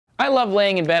I love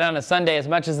laying in bed on a Sunday as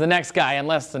much as the next guy,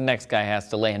 unless the next guy has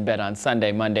to lay in bed on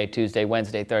Sunday, Monday, Tuesday,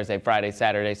 Wednesday, Thursday, Friday,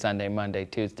 Saturday, Sunday, Monday,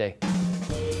 Tuesday.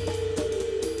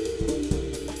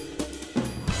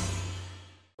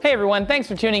 Hey everyone, thanks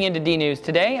for tuning into DNews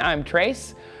today. I'm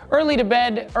Trace. Early to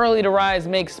bed, early to rise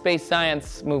makes space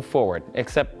science move forward,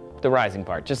 except the rising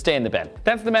part. Just stay in the bed.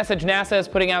 That's the message NASA is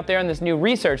putting out there in this new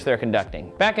research they're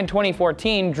conducting. Back in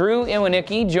 2014, Drew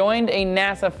Iwanicki joined a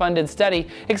NASA-funded study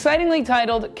excitingly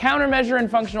titled Countermeasure and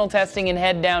Functional Testing in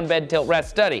Head-Down Bed Tilt Rest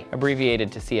Study,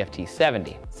 abbreviated to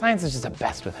CFT70. Science is just the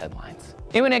best with headlines.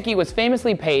 Iwanicki was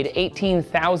famously paid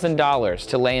 $18,000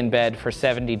 to lay in bed for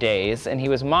 70 days, and he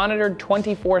was monitored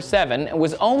 24/7 and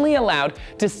was only allowed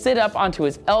to sit up onto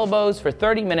his elbows for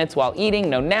 30 minutes while eating,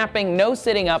 no napping, no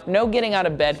sitting up, no getting out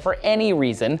of bed for any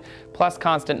reason, plus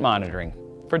constant monitoring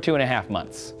for 2.5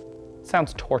 months.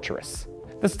 Sounds torturous.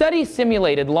 The study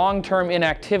simulated long-term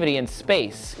inactivity in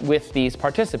space with these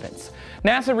participants.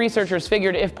 NASA researchers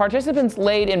figured if participants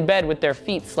laid in bed with their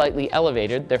feet slightly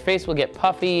elevated, their face will get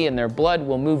puffy and their blood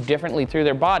will move differently through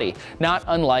their body, not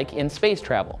unlike in space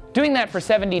travel. Doing that for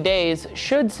 70 days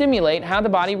should simulate how the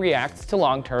body reacts to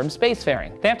long-term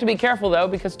spacefaring. They have to be careful though,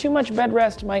 because too much bed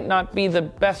rest might not be the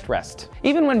best rest.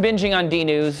 Even when binging on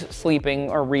DNews, sleeping,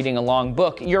 or reading a long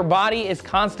book, your body is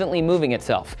constantly moving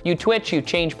itself. You twitch, you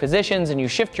change positions, and you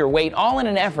shift your weight, all in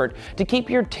an effort to keep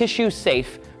your tissue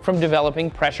safe from developing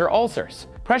pressure ulcers.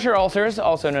 Pressure ulcers,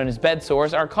 also known as bed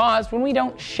sores, are caused when we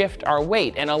don't shift our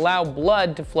weight and allow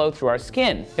blood to flow through our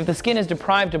skin. If the skin is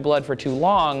deprived of blood for too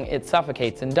long, it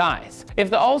suffocates and dies. If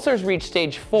the ulcers reach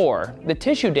stage 4, the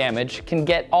tissue damage can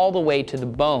get all the way to the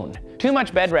bone. Too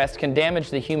much bed rest can damage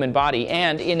the human body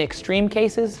and, in extreme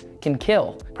cases, can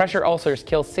kill. Pressure ulcers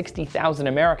kill 60,000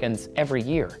 Americans every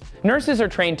year. Nurses are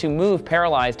trained to move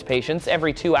paralyzed patients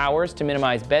every 2 hours to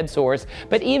minimize bed sores,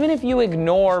 but even if you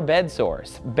ignore bed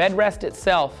sores, bed rest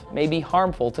itself may be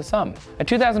harmful to some. A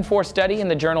 2004 study in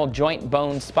the journal Joint,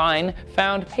 Bone, Spine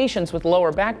found patients with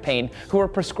lower back pain who were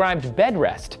prescribed bed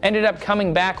rest ended up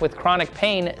coming back with chronic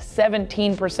pain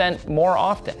 17% more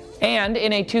often. And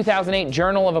in a 2008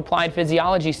 Journal of Applied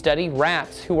Physiology study,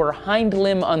 rats who were hind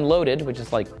limb unloaded, which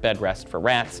is like bed rest for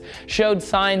rats, showed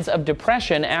signs of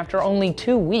depression after only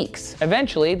 2 weeks.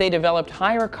 Eventually, they developed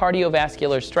higher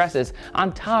cardiovascular stresses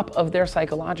on top of their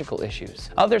psychological issues.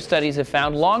 Other studies have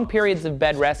found long periods of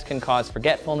bed rest can cause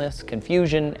forgetfulness,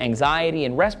 confusion, anxiety,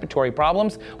 and respiratory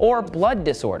problems, or blood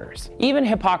disorders. Even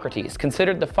Hippocrates,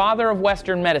 considered the father of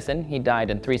Western medicine, he died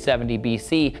in 370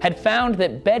 BC, had found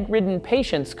that bedridden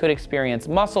patients could experience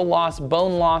muscle loss,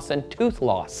 bone loss, and tooth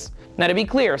loss. Now, to be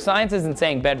clear, science isn't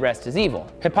saying bed rest is evil.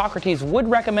 Hippocrates would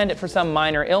recommend it for some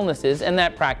minor illnesses, and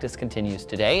that practice continues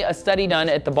today. A study done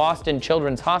at the Boston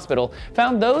Children's Hospital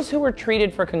found those who were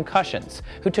treated for concussions,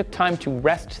 who took time to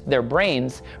rest their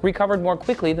brains, recovered more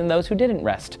quickly than those who didn't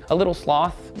rest. A little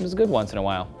sloth was good once in a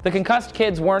while. The concussed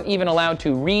kids weren't even allowed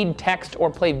to read, text,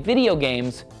 or play video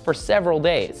games for several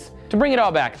days. To bring it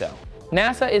all back though,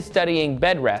 NASA is studying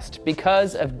bed rest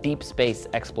because of deep space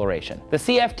exploration. The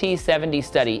CFT70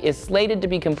 study is slated to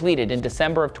be completed in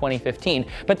December of 2015,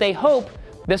 but they hope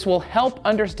this will help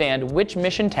understand which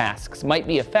mission tasks might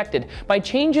be affected by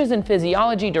changes in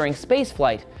physiology during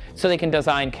spaceflight, so they can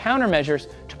design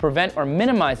countermeasures to prevent or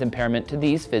minimize impairment to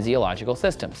these physiological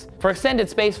systems. For extended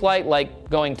spaceflight, like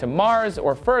going to Mars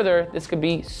or further, this could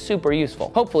be super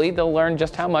useful. Hopefully, they'll learn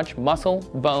just how much muscle,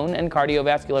 bone, and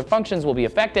cardiovascular functions will be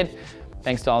affected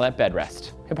thanks to all that bed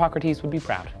rest. Hippocrates would be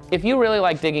proud. If you really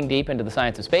like digging deep into the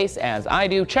science of space, as I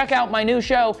do, check out my new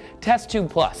show, Test Tube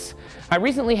Plus. I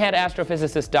recently had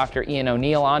astrophysicist Dr. Ian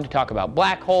O'Neill on to talk about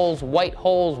black holes, white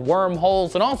holes,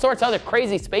 wormholes, and all sorts of other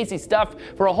crazy spacey stuff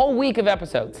for a whole week of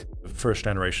episodes. First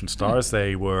generation stars,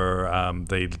 they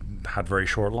had very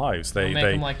short lives. They make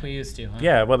them like we used to, huh?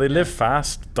 Yeah, well, they lived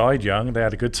fast, died young, they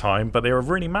had a good time, but they were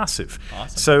really massive.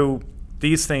 Awesome. So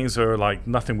these things are like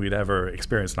nothing we'd ever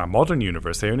experienced in our modern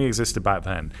universe. They only existed back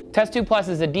then. Test Tube Plus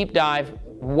is a deep dive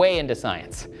way into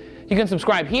science. You can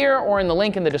subscribe here or in the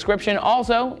link in the description.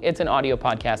 Also, it's an audio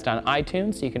podcast on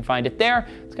iTunes, so you can find it there.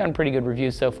 It's gotten pretty good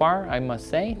reviews so far, I must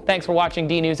say. Thanks for watching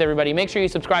DNews, everybody. Make sure you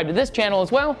subscribe to this channel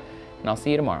as well, and I'll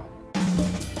see you tomorrow.